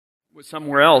was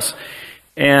somewhere else.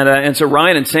 And so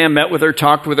Ryan and Sam met with her,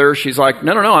 talked with her. She's like,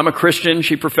 no, I'm a Christian.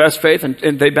 She professed faith,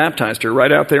 and they baptized her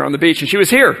right out there on the beach. And she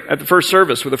was here at the first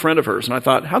service with a friend of hers. And I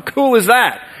thought, how cool is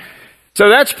that? So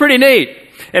that's pretty neat.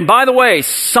 And by the way,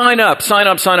 sign up,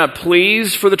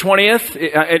 please, for the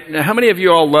 20th. How many of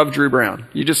you all love Drew Brown?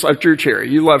 You just love Drew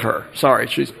Cherry. You love her. Sorry.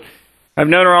 I've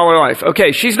known her all her life.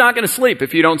 Okay, she's not going to sleep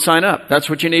if you don't sign up. That's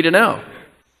what you need to know.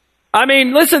 I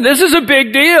mean, listen, this is a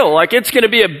big deal. Like, it's going to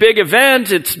be a big event.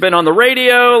 It's been on the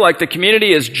radio. Like, the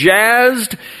community is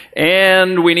jazzed.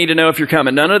 And we need to know if you're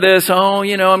coming. None of this, I'm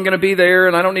going to be there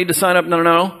and I don't need to sign up.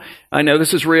 No. I know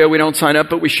this is Rio. We don't sign up,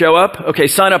 but we show up. Okay,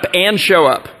 sign up and show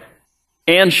up.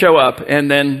 And show up. And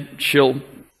then she'll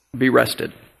be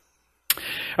rested.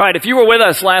 All right, if you were with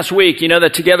us last week, you know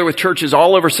that together with churches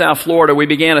all over South Florida, we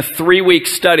began a 3-week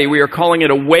study. We are calling it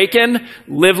Awaken,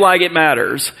 Live Like It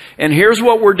Matters. And here's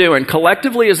what we're doing.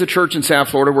 Collectively as a church in South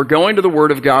Florida, we're going to the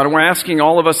Word of God and we're asking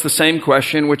all of us the same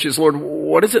question, which is, Lord,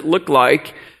 what does it look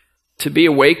like to be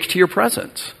awake to your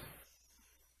presence?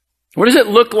 What does it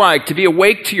look like to be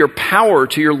awake to your power,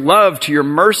 to your love, to your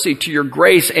mercy, to your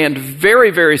grace, and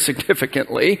very, very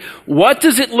significantly, what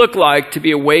does it look like to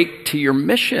be awake to your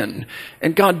mission?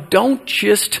 And God, don't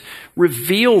just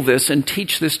reveal this and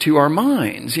teach this to our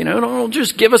minds. Don't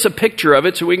just give us a picture of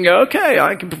it so we can go, okay,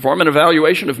 I can perform an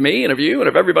evaluation of me and of you and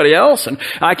of everybody else, and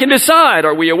I can decide,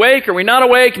 are we awake, are we not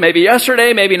awake? Maybe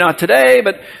yesterday, maybe not today,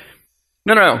 but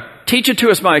no. Teach it to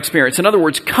us by experience. In other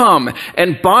words, come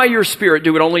and by your Spirit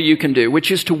do what only you can do,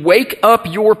 which is to wake up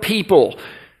your people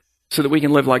so that we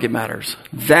can live like it matters.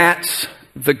 That's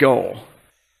the goal.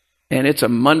 And it's a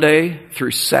Monday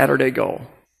through Saturday goal.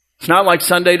 It's not like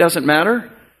Sunday doesn't matter,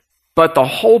 but the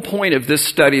whole point of this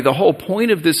study, the whole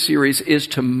point of this series is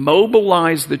to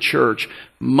mobilize the church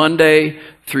Monday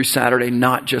through Saturday,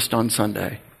 not just on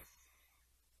Sunday.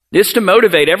 It's to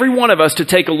motivate every one of us to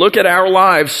take a look at our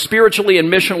lives spiritually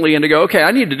and missionally and to go, okay,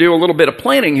 I need to do a little bit of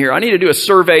planning here. I need to do a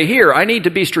survey here. I need to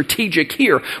be strategic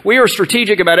here. We are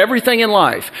strategic about everything in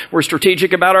life. We're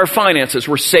strategic about our finances.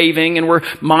 We're saving and we're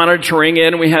monitoring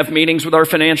it. And we have meetings with our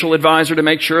financial advisor to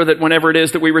make sure that whenever it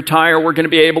is that we retire, we're going to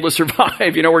be able to survive.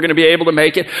 We're going to be able to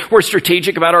make it. We're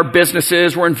strategic about our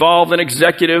businesses. We're involved in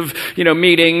executive,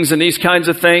 meetings and these kinds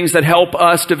of things that help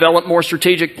us develop more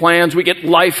strategic plans. We get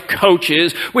life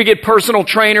coaches. We get personal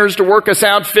trainers to work us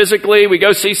out physically. We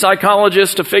go see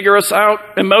psychologists to figure us out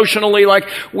emotionally. Like,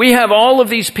 we have all of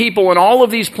these people and all of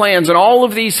these plans and all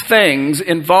of these things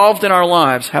involved in our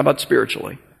lives. How about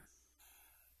spiritually?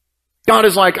 God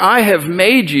is like, I have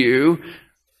made you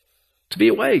to be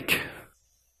awake.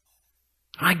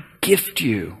 I gift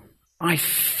you. I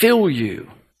fill you.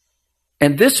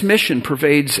 And this mission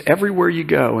pervades everywhere you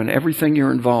go and everything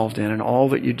you're involved in and all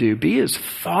that you do. Be as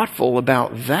thoughtful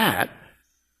about that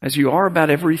as you are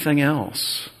about everything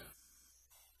else.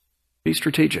 Be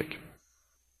strategic.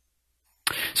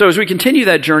 So as we continue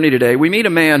that journey today, we meet a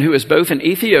man who is both an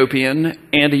Ethiopian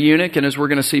and a eunuch, and as we're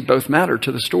going to see, both matter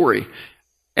to the story.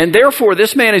 And therefore,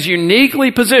 this man is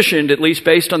uniquely positioned, at least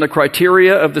based on the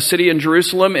criteria of the city in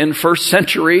Jerusalem in first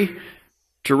century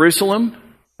Jerusalem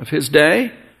of his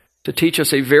day, to teach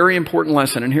us a very important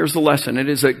lesson. And here's the lesson. It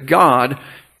is that God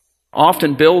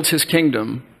often builds his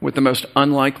kingdom with the most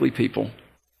unlikely people.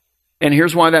 And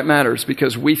here's why that matters,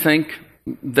 because we think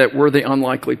that we're the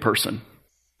unlikely person.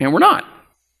 And we're not.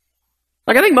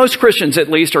 Like, I think most Christians, at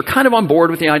least, are kind of on board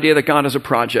with the idea that God is a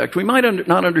project. We might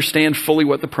not understand fully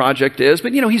what the project is,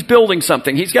 but, he's building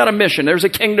something. He's got a mission. There's a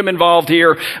kingdom involved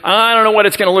here. I don't know what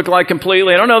it's going to look like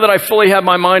completely. I don't know that I fully have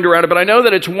my mind around it, but I know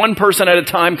that it's one person at a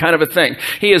time kind of a thing.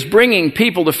 He is bringing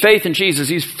people to faith in Jesus.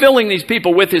 He's filling these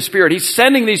people with his Spirit. He's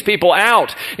sending these people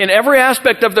out in every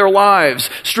aspect of their lives,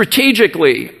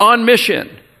 strategically, on mission.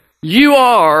 You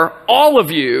are, all of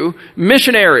you,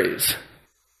 missionaries.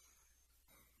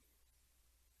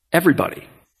 Everybody.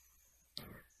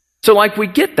 So we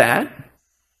get that.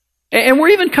 And we're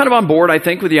even kind of on board, I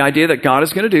think, with the idea that God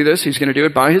is going to do this. He's going to do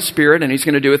it by his Spirit, and he's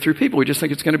going to do it through people. We just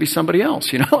think it's going to be somebody else.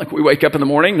 We wake up in the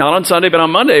morning, not on Sunday, but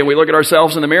on Monday, and we look at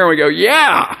ourselves in the mirror and we go,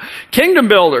 yeah, kingdom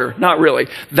builder. Not really.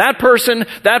 That person,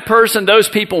 those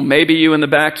people, maybe you in the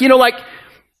back,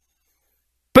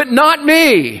 but not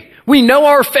me. We know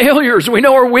our failures. We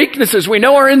know our weaknesses. We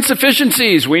know our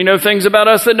insufficiencies. We know things about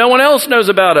us that no one else knows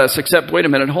about us, except, wait a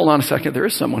minute, hold on a second. There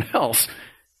is someone else.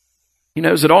 He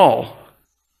knows it all.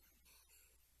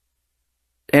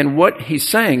 And what he's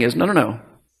saying is, no.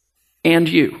 And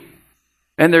you.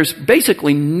 And there's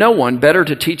basically no one better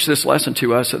to teach this lesson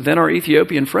to us than our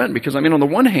Ethiopian friend. Because, on the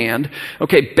one hand,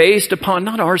 based upon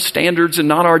not our standards and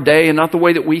not our day and not the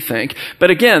way that we think,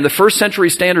 but again, the first century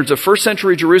standards of first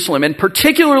century Jerusalem, and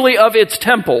particularly of its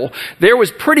temple, there was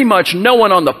pretty much no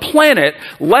one on the planet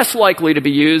less likely to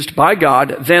be used by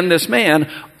God than this man.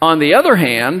 On the other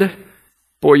hand,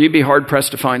 boy, you'd be hard-pressed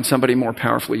to find somebody more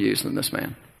powerfully used than this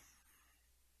man.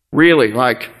 Really,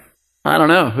 I don't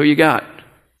know, who you got?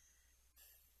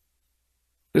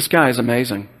 This guy is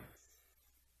amazing.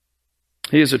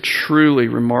 He is a truly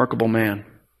remarkable man.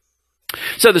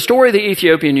 So the story of the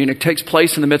Ethiopian eunuch takes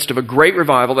place in the midst of a great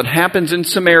revival that happens in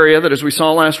Samaria, that, as we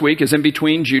saw last week, is in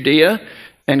between Judea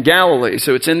and Galilee.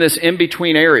 So it's in this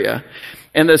in-between area.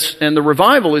 And the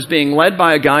revival is being led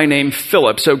by a guy named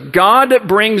Philip. So God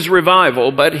brings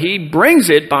revival, but he brings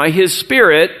it by his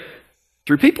Spirit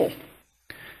through people.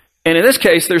 And in this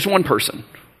case, there's one person.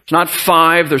 It's not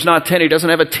 5, there's not 10, he doesn't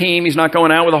have a team, he's not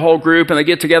going out with a whole group and they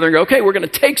get together and go, okay, we're going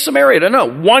to take Samaria. No,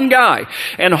 one guy.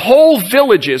 And whole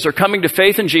villages are coming to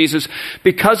faith in Jesus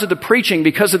because of the preaching,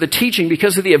 because of the teaching,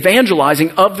 because of the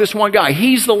evangelizing of this one guy.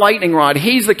 He's the lightning rod,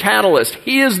 he's the catalyst,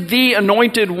 he is the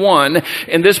anointed one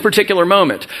in this particular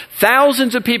moment.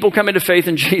 Thousands of people come into faith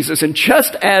in Jesus, and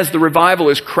just as the revival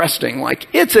is cresting,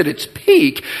 it's at its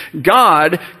peak,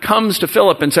 God comes to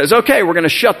Philip and says, okay, we're going to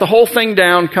shut the whole thing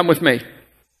down, come with me.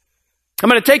 I'm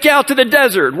going to take you out to the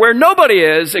desert where nobody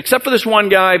is except for this one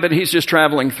guy, but he's just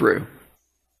traveling through.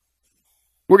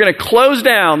 We're going to close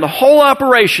down the whole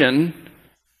operation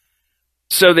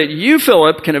so that you,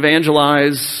 Philip, can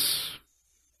evangelize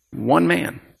one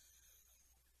man.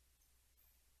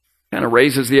 Kind of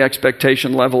raises the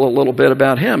expectation level a little bit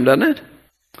about him, doesn't it?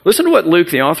 Listen to what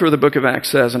Luke, the author of the book of Acts,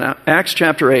 says in Acts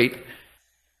chapter 8,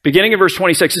 beginning of verse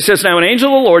 26. It says, now an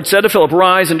angel of the Lord said to Philip,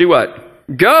 rise and do what?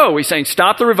 Go, he's saying,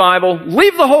 stop the revival,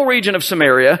 leave the whole region of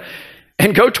Samaria,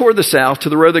 and go toward the south to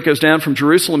the road that goes down from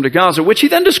Jerusalem to Gaza, which he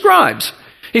then describes.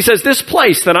 He says, this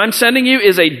place that I'm sending you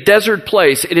is a desert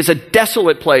place. It is a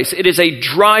desolate place. It is a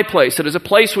dry place. It is a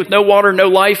place with no water, no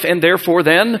life, and therefore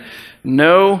then,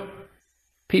 no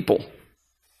people.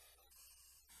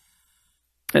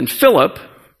 And Philip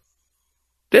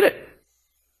did it.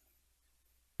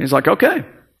 He's like, okay,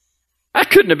 that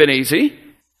couldn't have been easy.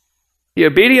 He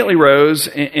obediently rose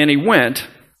and he went.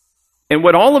 And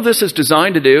what all of this is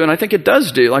designed to do, and I think it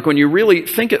does do, when you really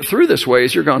think it through this way,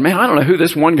 is you're going, man, I don't know who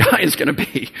this one guy is going to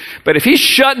be. But if he's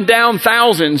shutting down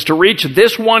thousands to reach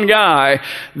this one guy,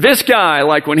 this guy,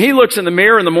 when he looks in the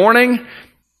mirror in the morning,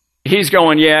 he's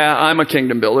going, yeah, I'm a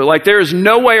kingdom builder. There's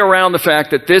no way around the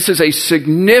fact that this is a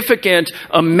significant,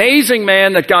 amazing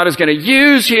man that God is going to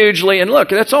use hugely. And look,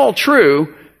 that's all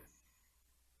true.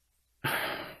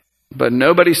 But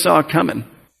nobody saw it coming,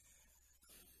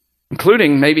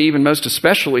 including maybe even most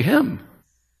especially him.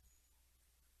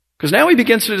 Because now he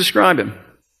begins to describe him.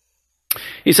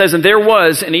 He says, and there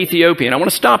was an Ethiopian. I want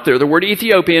to stop there. The word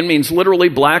Ethiopian means literally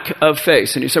black of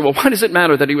face. And you say, well, why does it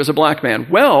matter that he was a black man?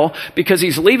 Well, because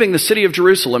he's leaving the city of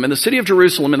Jerusalem. And the city of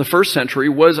Jerusalem in the first century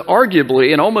was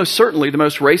arguably and almost certainly the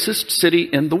most racist city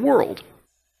in the world.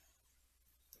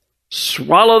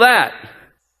 Swallow that.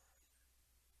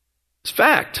 It's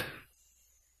fact.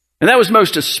 And that was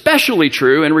most especially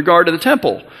true in regard to the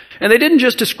temple. And they didn't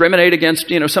just discriminate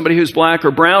against, somebody who's black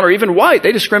or brown or even white.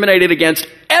 They discriminated against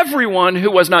everyone who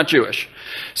was not Jewish.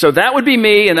 So that would be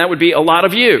me and that would be a lot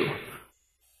of you.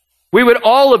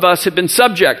 All of us have been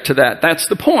subject to that. That's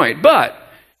the point. But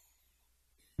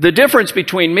the difference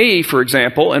between me, for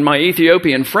example, and my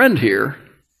Ethiopian friend here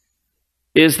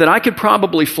is that I could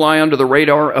probably fly under the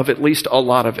radar of at least a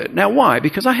lot of it. Now, why?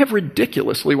 Because I have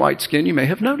ridiculously white skin, you may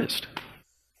have noticed.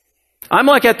 I'm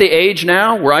at the age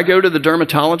now where I go to the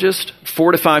dermatologist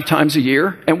 4 to 5 times a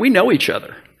year, and we know each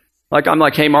other. I'm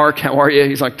like, hey, Mark, how are you?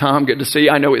 He's like, Tom, good to see you.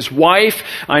 I know his wife.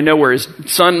 I know where his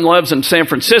son lives in San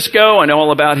Francisco. I know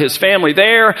all about his family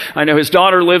there. I know his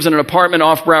daughter lives in an apartment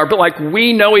off Broward. But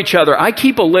we know each other. I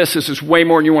keep a list. This is way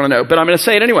more than you want to know, but I'm going to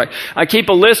say it anyway. I keep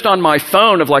a list on my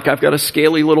phone of I've got a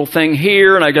scaly little thing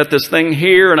here, and I got this thing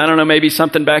here, and I don't know, maybe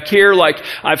something back here.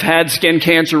 I've had skin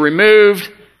cancer removed.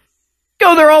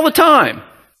 Go there all the time.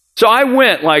 So I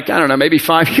went maybe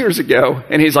 5 years ago,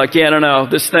 and he's like, yeah, no,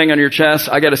 this thing on your chest,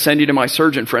 I got to send you to my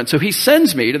surgeon friend. So he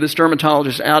sends me to this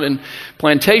dermatologist out in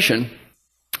Plantation.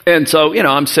 And so,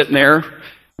 I'm sitting there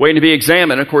waiting to be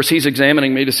examined. Of course, he's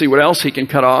examining me to see what else he can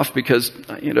cut off because,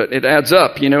 it adds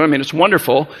up, it's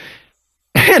wonderful.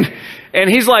 And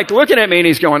he's looking at me and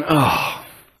he's going, oh.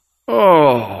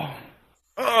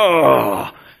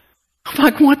 I'm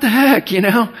like, what the heck,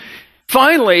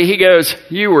 Finally, he goes,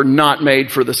 you were not made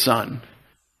for the sun.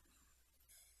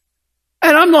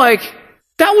 And I'm like,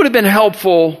 That would have been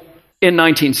helpful in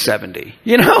 1970.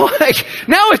 You know, like,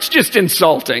 now it's just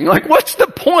insulting. Like, what's the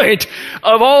point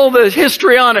of all the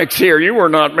histrionics here? You were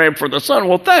not made for the sun.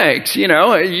 Well, thanks. You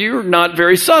know, you're not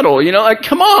very subtle. You know, like,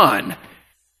 come on.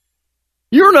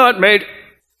 You're not made.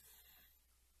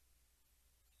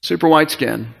 Super white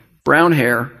skin, brown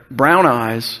hair, brown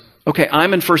eyes. Okay,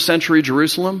 I'm in first century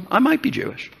Jerusalem. I might be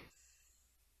Jewish.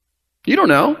 You don't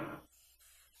know.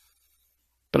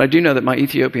 But I do know that my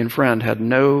Ethiopian friend had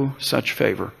no such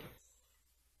favor.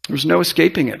 There was no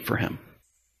escaping it for him.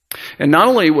 And not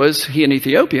only was he an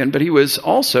Ethiopian, but he was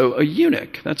also a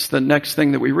eunuch. That's the next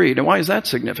thing that we read. And why is that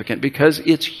significant? Because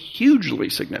it's hugely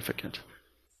significant.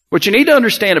 What you need to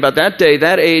understand about that day,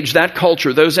 that age, that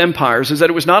culture, those empires, is that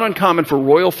it was not uncommon for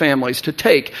royal families to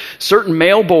take certain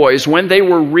male boys when they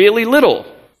were really little,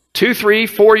 2, 3,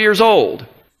 4 years old,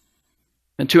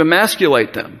 and to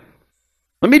emasculate them.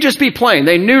 Let me just be plain.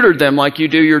 They neutered them like you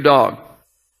do your dog.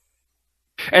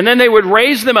 And then they would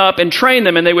raise them up and train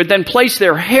them, and they would then place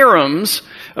their harems,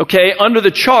 okay, under the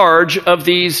charge of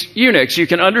these eunuchs. You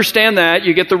can understand that.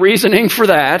 You get the reasoning for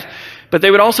that. But they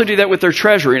would also do that with their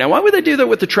treasury. Now, why would they do that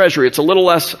with the treasury? It's a little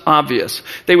less obvious.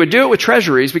 They would do it with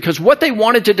treasuries because what they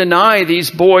wanted to deny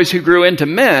these boys who grew into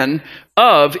men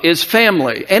of is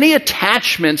family. Any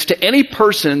attachments to any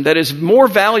person that is more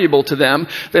valuable to them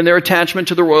than their attachment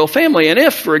to the royal family. And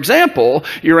if, for example,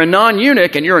 you're a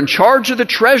non-eunuch and you're in charge of the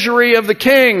treasury of the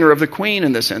king or of the queen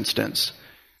in this instance,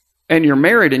 and you're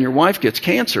married and your wife gets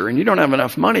cancer and you don't have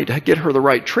enough money to get her the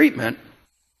right treatment,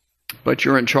 but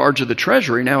you're in charge of the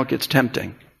treasury, now it gets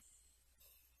tempting.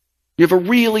 You have a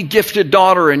really gifted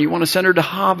daughter and you want to send her to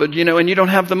Harvard, you know, and you don't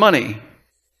have the money.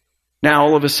 Now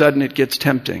all of a sudden it gets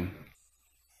tempting.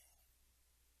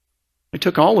 They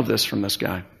took all of this from this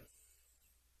guy.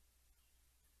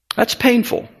 That's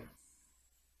painful.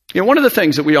 You know, one of the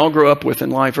things that we all grow up with in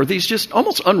life are these just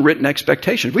almost unwritten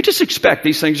expectations. We just expect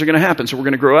these things are going to happen. So we're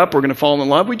going to grow up, we're going to fall in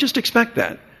love. We just expect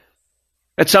that.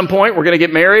 At some point, we're going to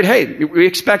get married. Hey, we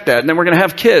expect that. And then we're going to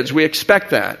have kids. We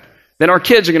expect that. Then our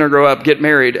kids are going to grow up, get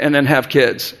married, and then have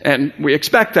kids. And we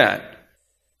expect that. A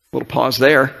little pause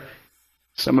there.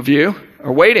 Some of you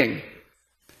are waiting.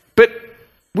 But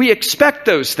we expect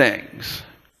those things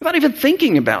without even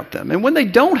thinking about them. And when they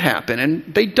don't happen,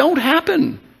 and they don't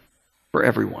happen for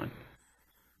everyone,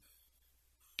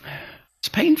 it's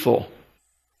painful.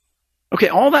 Okay,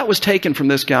 all that was taken from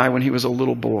this guy when he was a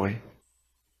little boy.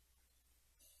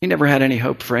 He never had any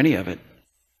hope for any of it.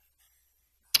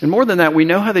 And more than that, we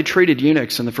know how they treated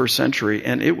eunuchs in the first century,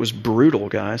 and it was brutal,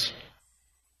 guys.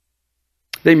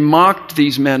 They mocked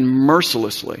these men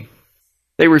mercilessly.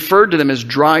 They referred to them as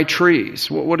dry trees.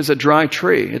 What is a dry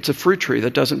tree? It's a fruit tree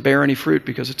that doesn't bear any fruit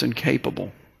because it's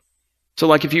incapable. So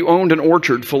like if you owned an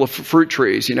orchard full of fruit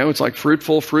trees, you know, it's like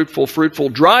fruitful, fruitful, fruitful,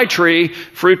 dry tree,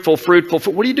 fruitful,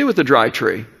 fruitful. What do you do with the dry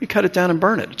tree? You cut it down and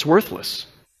burn it. It's worthless.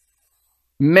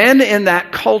 Men in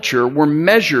that culture were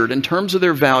measured in terms of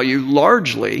their value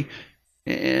largely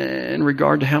in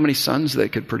regard to how many sons they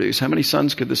could produce. How many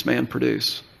sons could this man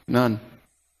produce? None.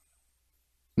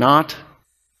 Not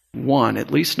one, at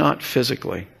least not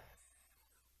physically.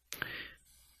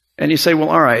 And you say, well,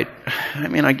 all right, I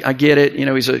mean, I get it. You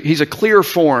know, he's a clear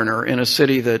foreigner in a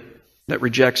city that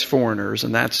rejects foreigners,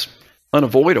 and that's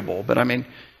unavoidable. But I mean,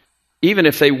 even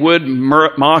if they would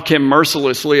mock him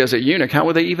mercilessly as a eunuch, how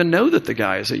would they even know that the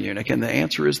guy is a eunuch? And the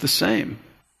answer is the same.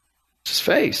 It's his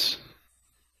face.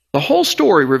 The whole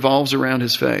story revolves around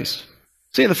his face.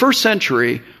 See, in the first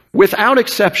century, without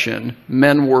exception,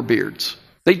 men wore beards.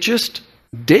 They just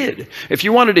did. If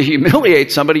you wanted to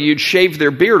humiliate somebody, you'd shave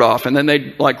their beard off, and then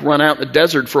they'd like run out in the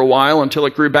desert for a while until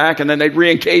it grew back, and then they'd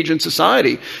re-engage in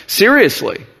society.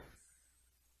 Seriously.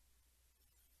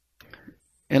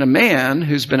 And a man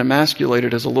who's been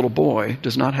emasculated as a little boy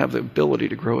does not have the ability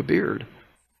to grow a beard.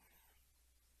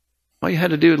 All you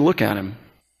had to do was look at him,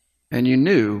 and you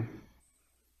knew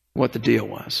what the deal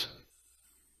was.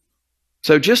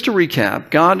 So just to recap,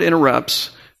 God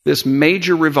interrupts this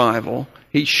major revival.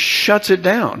 He shuts it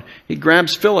down. He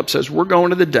grabs Philip, says, we're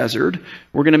going to the desert.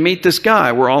 We're going to meet this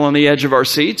guy. We're all on the edge of our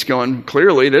seats going,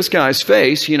 clearly this guy's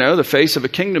face, you know, the face of a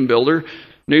kingdom builder.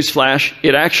 Newsflash,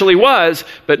 it actually was,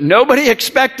 but nobody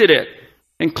expected it,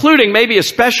 including maybe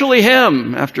especially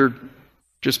him after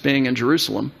just being in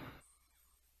Jerusalem.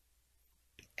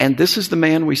 And this is the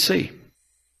man we see.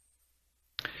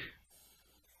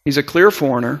 He's a clear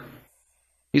foreigner.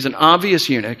 He's an obvious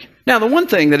eunuch. Now, the one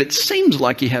thing that it seems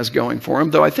like he has going for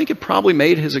him, though I think it probably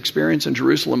made his experience in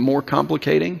Jerusalem more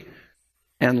complicating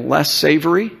and less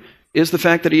savory, is the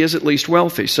fact that he is at least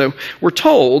wealthy. So we're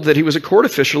told that he was a court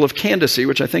official of Candace,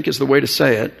 which I think is the way to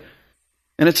say it.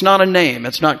 And it's not a name.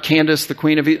 It's not Candace, the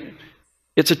queen of Egypt.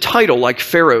 It's a title like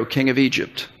Pharaoh, king of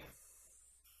Egypt.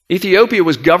 Ethiopia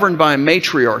was governed by a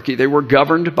matriarchy. They were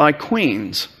governed by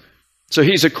queens. So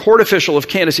he's a court official of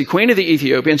Candace, queen of the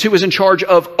Ethiopians, who was in charge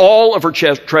of all of her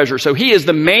treasure. So he is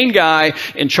the main guy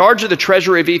in charge of the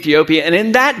treasury of Ethiopia. And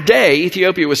in that day,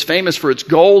 Ethiopia was famous for its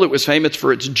gold. It was famous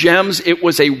for its gems. It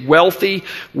was a wealthy,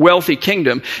 wealthy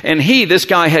kingdom. And this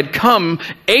guy, had come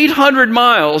 800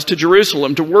 miles to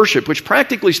Jerusalem to worship, which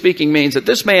practically speaking means that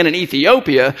this man in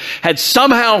Ethiopia had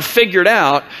somehow figured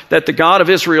out that the God of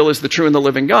Israel is the true and the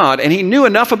living God. And he knew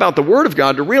enough about the Word of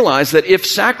God to realize that if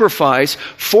sacrifice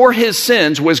for his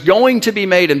sins was going to be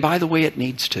made, and by the way, it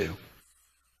needs to.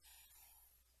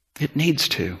 It needs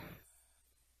to.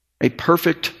 A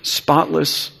perfect,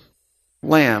 spotless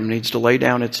lamb needs to lay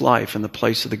down its life in the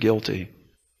place of the guilty.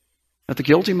 That the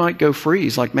guilty might go free.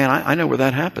 He's like, man, I know where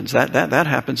that happens. That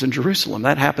happens in Jerusalem.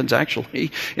 That happens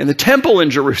actually in the temple in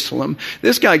Jerusalem.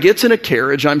 This guy gets in a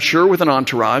carriage, I'm sure with an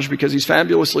entourage, because he's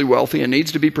fabulously wealthy and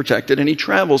needs to be protected, and he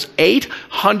travels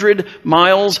 800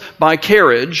 miles by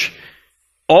carriage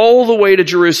all the way to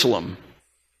Jerusalem,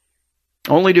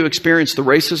 only to experience the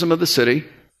racism of the city,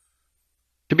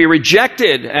 to be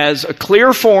rejected as a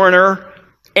clear foreigner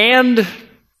and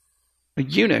a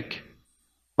eunuch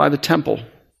by the temple.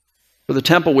 For the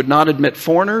temple would not admit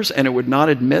foreigners, and it would not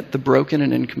admit the broken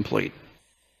and incomplete.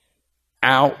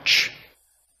 Ouch.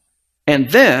 And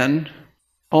then,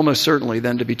 almost certainly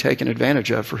then, to be taken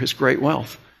advantage of for his great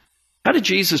wealth. How did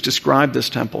Jesus describe this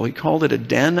temple? He called it a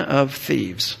den of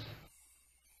thieves.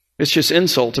 It's just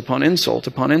insult upon insult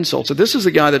upon insult. So this is the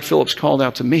guy that Philip's called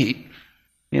out to meet,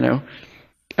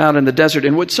 out in the desert.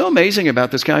 And what's so amazing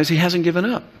about this guy is he hasn't given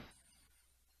up.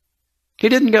 He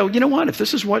didn't go, you know what, if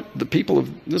this is what the people of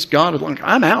this God would like,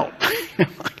 I'm out.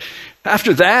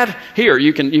 After that, here,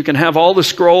 you can have all the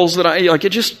scrolls that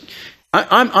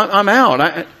I'm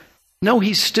out. No,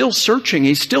 he's still searching.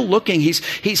 He's still looking. He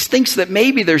thinks that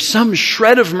maybe there's some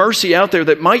shred of mercy out there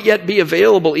that might yet be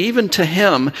available even to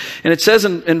him. And it says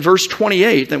in verse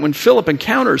 28 that when Philip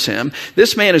encounters him,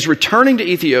 this man is returning to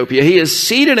Ethiopia. He is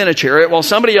seated in a chariot while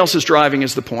somebody else is driving,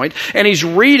 is the point. And he's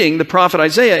reading the prophet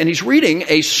Isaiah, and he's reading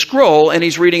a scroll, and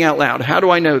he's reading out loud. How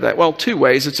do I know that? Well, two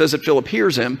ways. It says that Philip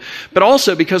hears him, but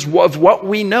also because of what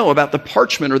we know about the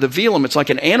parchment or the velum. It's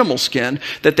like an animal skin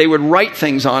that they would write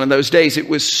things on in those days. It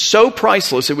was so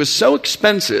priceless. It was so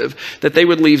expensive that they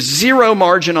would leave zero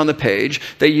margin on the page.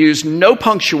 They used no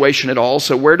punctuation at all.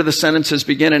 So where do the sentences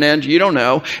begin and end? You don't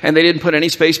know. And they didn't put any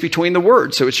space between the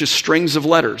words. So it's just strings of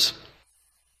letters.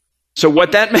 So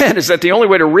what that meant is that the only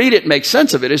way to read it and make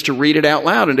sense of it is to read it out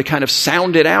loud and to kind of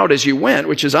sound it out as you went,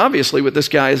 which is obviously what this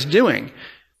guy is doing.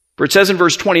 For it says in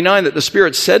verse 29 that the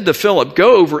Spirit said to Philip,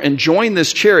 go over and join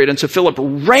this chariot. And so Philip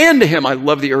ran to him. I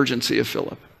love the urgency of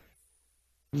Philip.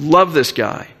 Love this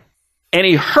guy. And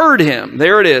he heard him,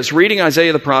 there it is, reading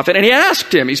Isaiah the prophet, and he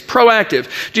asked him, he's proactive,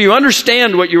 do you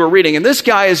understand what you are reading? And this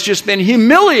guy has just been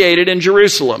humiliated in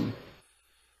Jerusalem.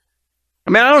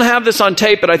 I mean, I don't have this on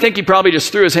tape, but I think he probably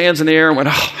just threw his hands in the air and went,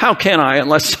 oh, how can I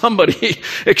unless somebody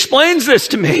explains this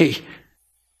to me?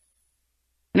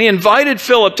 And he invited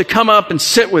Philip to come up and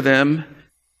sit with him.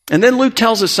 And then Luke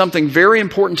tells us something very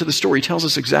important to the story. He tells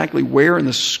us exactly where in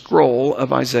the scroll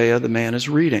of Isaiah the man is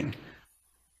reading.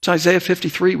 It's Isaiah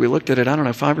 53. We looked at it,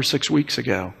 5 or 6 weeks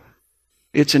ago.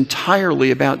 It's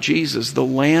entirely about Jesus, the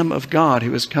Lamb of God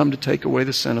who has come to take away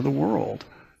the sin of the world.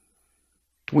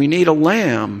 We need a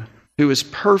lamb who is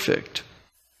perfect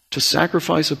to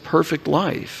sacrifice a perfect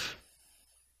life,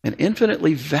 an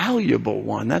infinitely valuable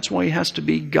one. That's why he has to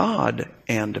be God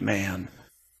and man.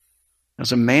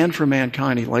 As a man for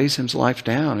mankind, he lays his life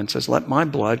down and says, let my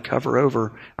blood cover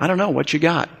over, I don't know what you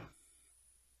got.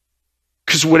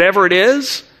 Because whatever it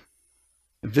is,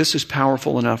 this is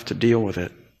powerful enough to deal with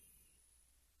it.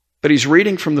 But he's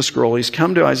reading from the scroll. He's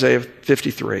come to Isaiah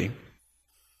 53.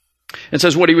 It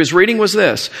says what he was reading was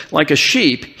this. Like a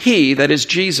sheep, he, that is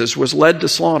Jesus, was led to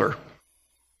slaughter.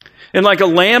 And like a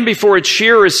lamb before its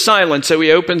shearer is silent, so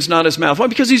he opens not his mouth. Why?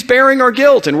 Because he's bearing our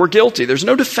guilt, and we're guilty. There's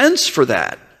no defense for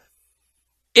that.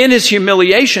 In his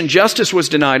humiliation, justice was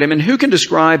denied him. And who can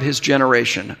describe his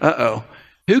generation?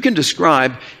 Who can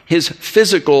describe his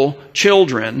physical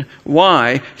children?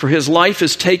 Why? For his life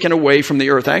is taken away from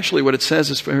the earth. Actually, what it says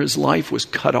is for his life was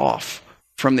cut off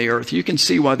from the earth. You can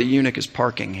see why the eunuch is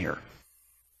parking here.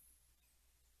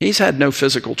 He's had no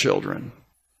physical children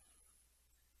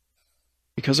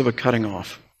because of a cutting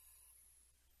off.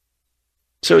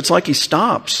 So it's like he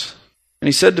stops. And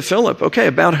he said to Philip, okay,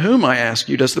 about whom, I ask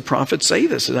you, does the prophet say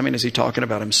this? I mean, is he talking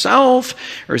about himself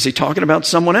or is he talking about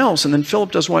someone else? And then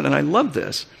Philip does what? And I love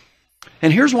this.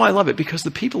 And here's why I love it, because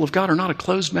the people of God are not a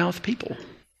closed-mouthed people.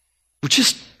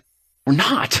 We're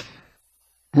not.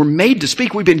 We're made to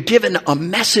speak. We've been given a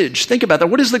message. Think about that.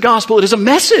 What is the gospel? It is a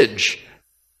message.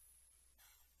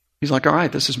 He's like, all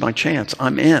right, this is my chance.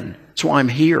 I'm in. That's why I'm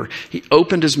here. He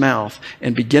opened his mouth,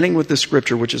 and beginning with this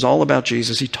scripture, which is all about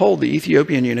Jesus, he told the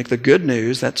Ethiopian eunuch the good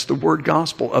news, that's the word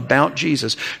gospel, about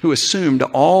Jesus, who assumed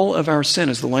all of our sin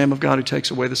as the Lamb of God who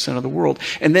takes away the sin of the world,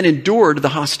 and then endured the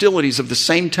hostilities of the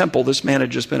same temple this man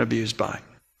had just been abused by,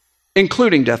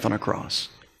 including death on a cross,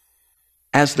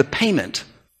 as the payment,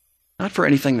 not for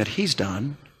anything that he's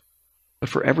done, but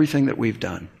for everything that we've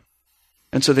done.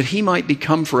 And so that he might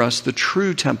become for us the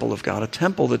true temple of God, a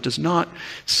temple that does not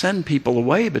send people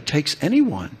away, but takes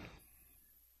anyone.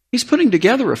 He's putting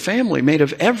together a family made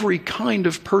of every kind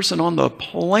of person on the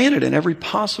planet in every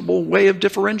possible way of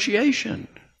differentiation.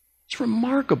 It's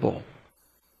remarkable.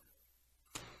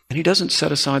 And he doesn't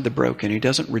set aside the broken. He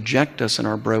doesn't reject us in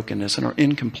our brokenness and our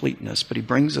incompleteness, but he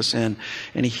brings us in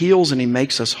and he heals and he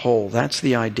makes us whole. That's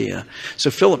the idea.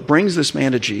 So Philip brings this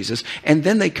man to Jesus, and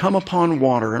then they come upon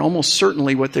water, and almost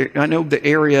certainly I know the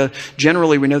area,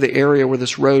 generally we know the area where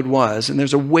this road was, and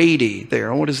there's a wadi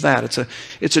there. What is that?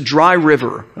 It's a dry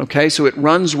river, okay? So it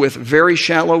runs with very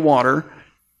shallow water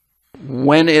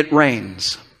when it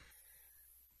rains.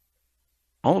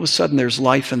 All of a sudden there's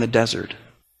life in the desert.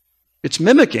 It's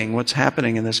mimicking what's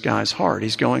happening in this guy's heart.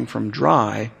 He's going from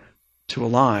dry to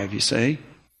alive, you see.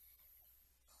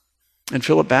 And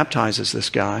Philip baptizes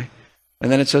this guy.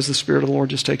 And then it says the Spirit of the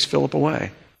Lord just takes Philip away.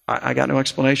 I got no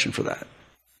explanation for that.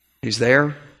 He's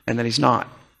there, and then he's not.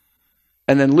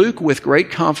 And then Luke, with great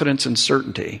confidence and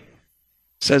certainty,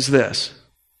 says this.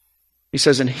 He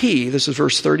says, and he, this is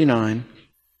verse 39,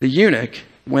 the eunuch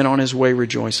went on his way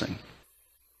rejoicing.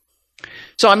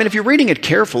 So, if you're reading it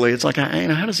carefully, it's like,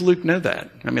 how does Luke know that?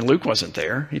 Luke wasn't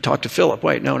there. He talked to Philip.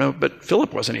 Wait, no, but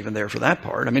Philip wasn't even there for that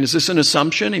part. Is this an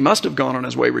assumption? He must have gone on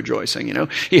his way rejoicing,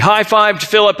 He high-fived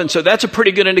Philip, and so that's a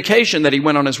pretty good indication that he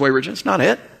went on his way rejoicing. It's not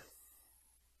it.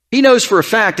 He knows for a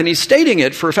fact, and he's stating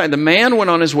it for a fact, the man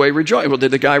went on his way rejoicing. Well, did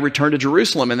the guy return to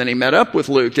Jerusalem, and then he met up with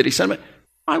Luke? Did he send him?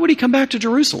 Why would he come back to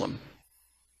Jerusalem?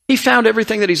 He found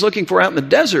everything that he's looking for out in the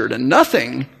desert, and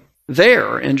nothing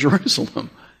there in Jerusalem.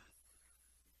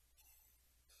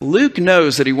 Luke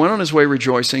knows that he went on his way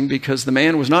rejoicing because the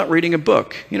man was not reading a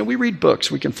book. We read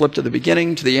books. We can flip to the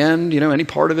beginning, to the end, any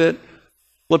part of it.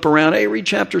 Flip around. Hey, read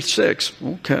chapter 6.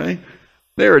 Okay.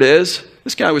 There it is.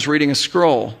 This guy was reading a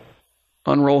scroll.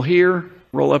 Unroll here,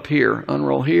 roll up here.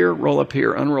 Unroll here, roll up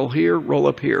here. Unroll here, roll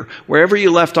up here. Wherever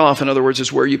you left off, in other words,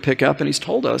 is where you pick up. And he's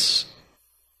told us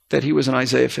that he was in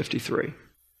Isaiah 53.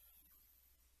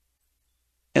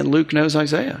 And Luke knows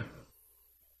Isaiah.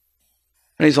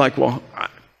 And he's like, well,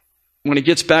 when he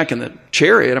gets back in the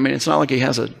chariot, it's not like he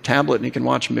has a tablet and he can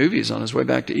watch movies on his way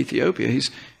back to Ethiopia.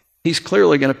 He's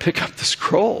clearly going to pick up the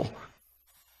scroll.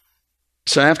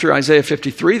 So after Isaiah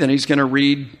 53, then he's going to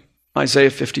read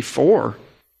Isaiah 54.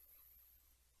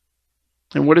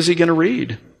 And what is he going to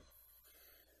read?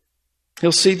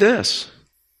 He'll see this.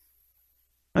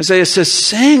 Isaiah says,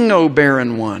 sing, O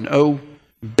barren one, O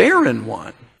barren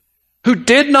one, who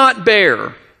did not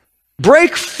bear.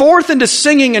 Break forth into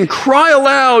singing and cry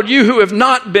aloud, you who have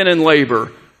not been in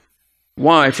labor.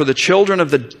 Why? For the children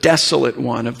of the desolate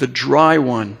one, of the dry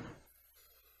one,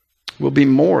 will be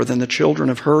more than the children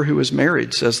of her who is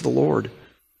married, says the Lord.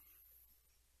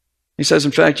 He says,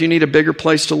 in fact, you need a bigger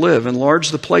place to live. Enlarge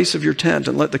the place of your tent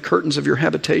and let the curtains of your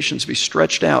habitations be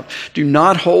stretched out. Do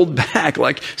not hold back.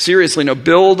 Seriously, no,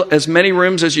 build as many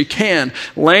rooms as you can.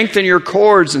 Lengthen your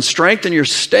cords and strengthen your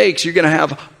stakes. You're going to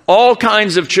have all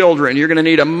kinds of children. You're going to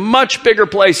need a much bigger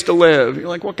place to live. You're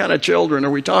like, what kind of children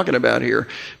are we talking about here?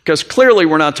 Because clearly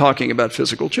we're not talking about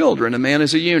physical children. A man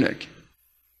is a eunuch.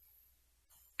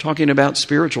 We're talking about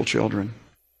spiritual children.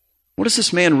 What is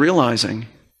this man realizing?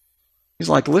 He's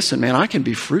like, listen, man, I can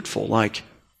be fruitful,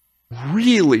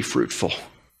 really fruitful.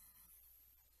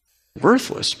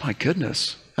 Worthless, my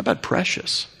goodness. How about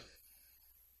precious?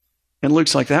 And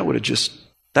Luke's like,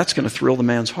 that's going to thrill the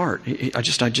man's heart.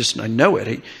 I know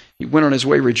it. He went on his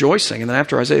way rejoicing. And then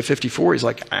after Isaiah 54, he's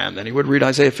like, and then he would read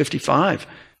Isaiah 55.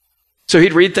 So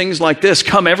he'd read things like this.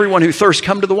 Come, everyone who thirsts,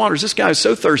 come to the waters. This guy is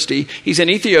so thirsty. He's in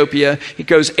Ethiopia. He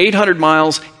goes 800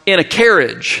 miles in a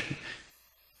carriage,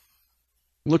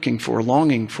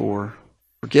 longing for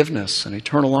forgiveness and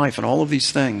eternal life and all of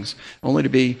these things, only to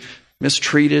be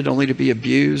mistreated, only to be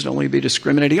abused, only to be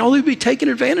discriminated, only to be taken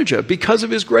advantage of because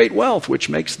of his great wealth, which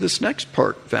makes this next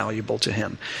part valuable to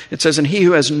him. It says, and he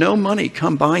who has no money,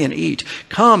 come buy and eat.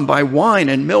 Come buy wine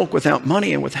and milk without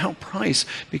money and without price,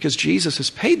 because Jesus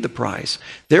has paid the price.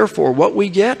 Therefore, what we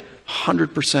get,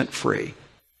 100% free.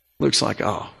 Luke's like,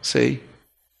 oh, see,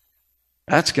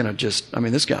 that's going to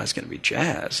this guy's going to be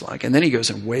jazzed. And then he goes,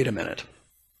 and wait a minute.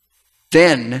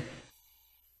 Then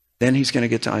he's going to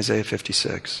get to Isaiah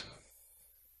 56.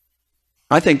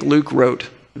 I think Luke wrote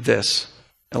this,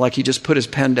 like he just put his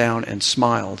pen down and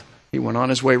smiled. He went on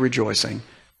his way rejoicing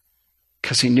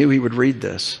because he knew he would read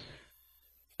this.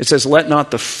 It says, let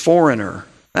not the foreigner,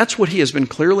 that's what he has been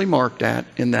clearly marked at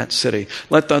in that city.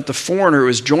 Let not the foreigner who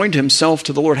has joined himself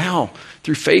to the Lord, how?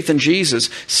 Through faith in Jesus,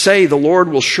 say the Lord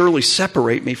will surely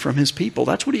separate me from his people.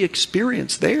 That's what he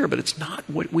experienced there, but it's not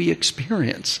what we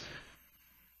experience.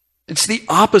 It's the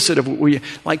opposite of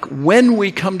what when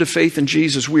we come to faith in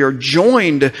Jesus, we are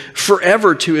joined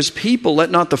forever to his people. Let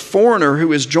not the foreigner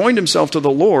who has joined himself to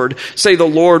the Lord say the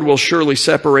Lord will surely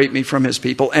separate me from his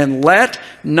people. And let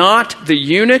not the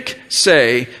eunuch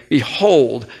say,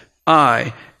 behold,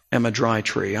 I am a dry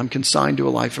tree. I'm consigned to a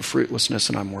life of fruitlessness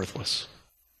and I'm worthless.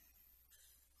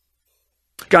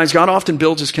 Guys, God often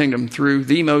builds his kingdom through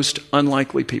the most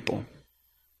unlikely people.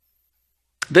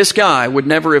 This guy would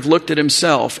never have looked at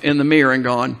himself in the mirror and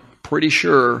gone, pretty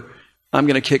sure I'm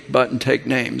going to kick butt and take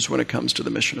names when it comes to the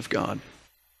mission of God. And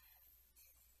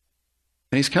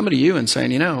he's coming to you and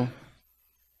saying,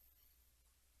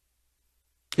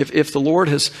 if the Lord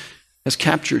has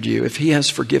captured you, if he has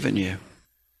forgiven you,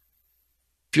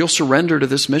 if you'll surrender to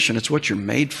this mission, it's what you're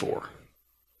made for.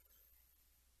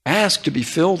 Ask to be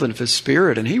filled of his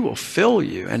Spirit, and he will fill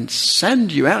you and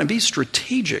send you out. And be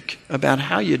strategic about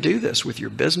how you do this with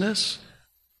your business,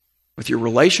 with your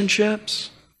relationships,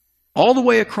 all the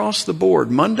way across the board,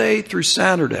 Monday through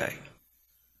Saturday.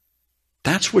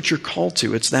 That's what you're called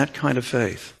to. It's that kind of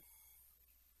faith.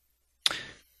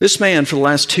 This man, for the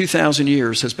last 2,000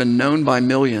 years, has been known by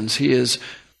millions. He is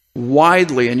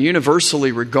widely and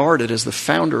universally regarded as the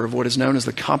founder of what is known as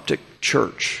the Coptic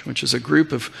Church, which is a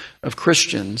group of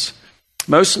Christians,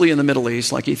 mostly in the Middle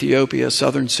East, like Ethiopia,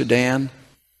 southern Sudan,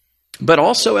 but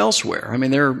also elsewhere.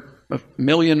 There are 1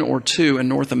 million or 2 in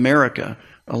North America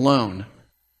alone.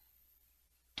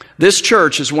 This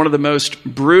church is one of the most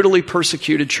brutally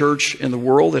persecuted church in the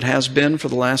world. It has been for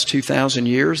the last 2,000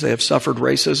 years. They have suffered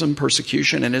racism,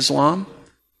 persecution in Islam.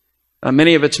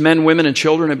 Many of its men, women, and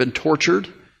children have been tortured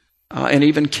and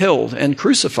even killed and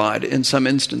crucified in some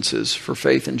instances for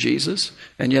faith in Jesus.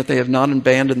 And yet they have not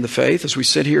abandoned the faith. As we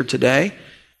sit here today,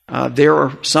 there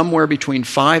are somewhere between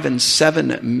 5 and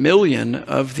 7 million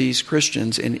of these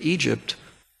Christians in Egypt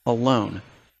alone.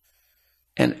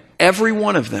 And every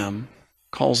one of them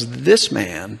calls this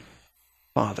man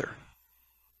Father.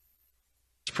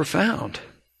 It's profound.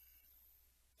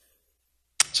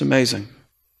 It's amazing.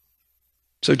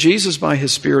 So Jesus, by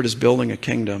his Spirit, is building a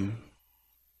kingdom.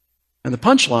 And the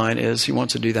punchline is he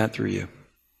wants to do that through you.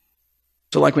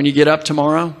 So like when you get up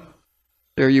tomorrow,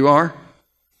 there you are.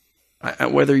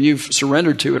 Whether you've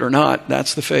surrendered to it or not,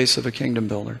 that's the face of a kingdom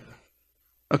builder.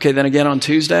 Okay, then again on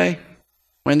Tuesday,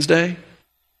 Wednesday,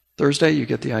 Thursday, you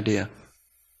get the idea.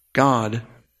 God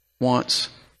wants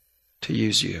to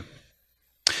use you.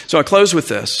 So I close with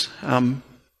this.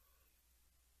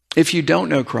 If you don't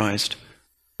know Christ,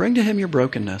 bring to him your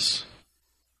brokenness.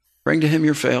 Bring to him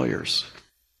your failures.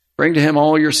 Bring to him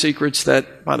all your secrets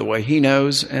that, by the way, he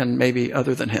knows, and maybe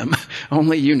other than him,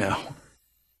 only you know.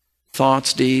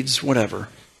 Thoughts, deeds, whatever.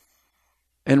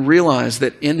 And realize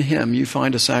that in him you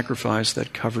find a sacrifice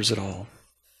that covers it all.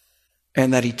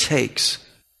 And that he takes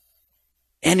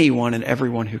anyone and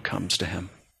everyone who comes to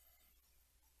him.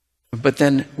 But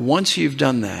then once you've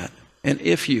done that, and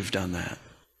if you've done that,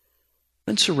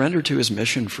 then surrender to his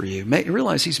mission for you.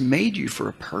 Realize he's made you for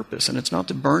a purpose, and it's not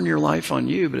to burn your life on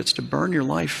you, but it's to burn your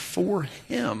life for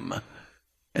him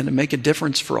and to make a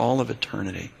difference for all of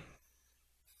eternity.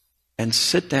 And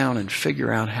sit down and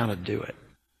figure out how to do it.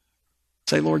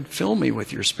 Say, Lord, fill me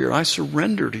with your Spirit. I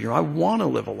surrender to you. I want to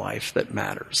live a life that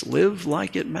matters. Live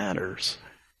like it matters.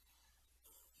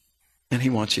 And he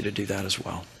wants you to do that as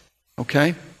well.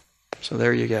 Okay? So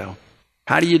there you go.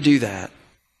 How do you do that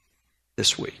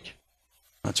this week?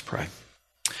 Let's pray.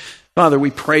 Father,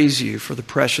 we praise you for the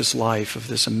precious life of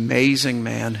this amazing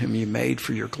man whom you made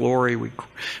for your glory.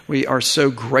 We are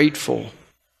so grateful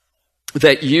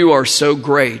that you are so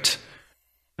great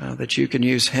that you can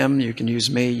use him, you can use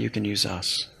me, you can use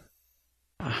us.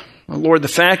 Lord, the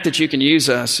fact that you can use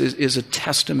us is a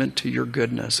testament to your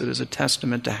goodness. It is a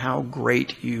testament to how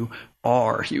great you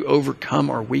are. You overcome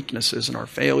our weaknesses and our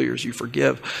failures. You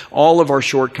forgive all of our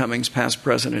shortcomings, past,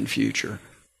 present, and future.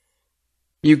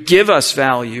 You give us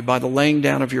value by the laying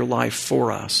down of your life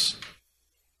for us.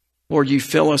 Lord, you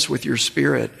fill us with your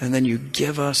Spirit, and then you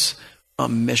give us a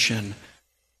mission.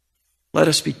 Let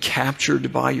us be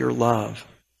captured by your love.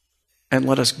 and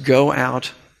let us go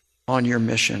out on your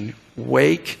mission.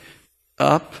 Wake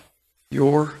up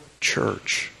your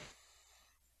church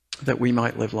that we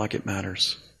might live like it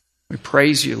matters. We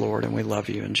praise you, Lord, and we love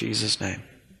you in Jesus' name.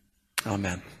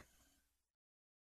 Amen.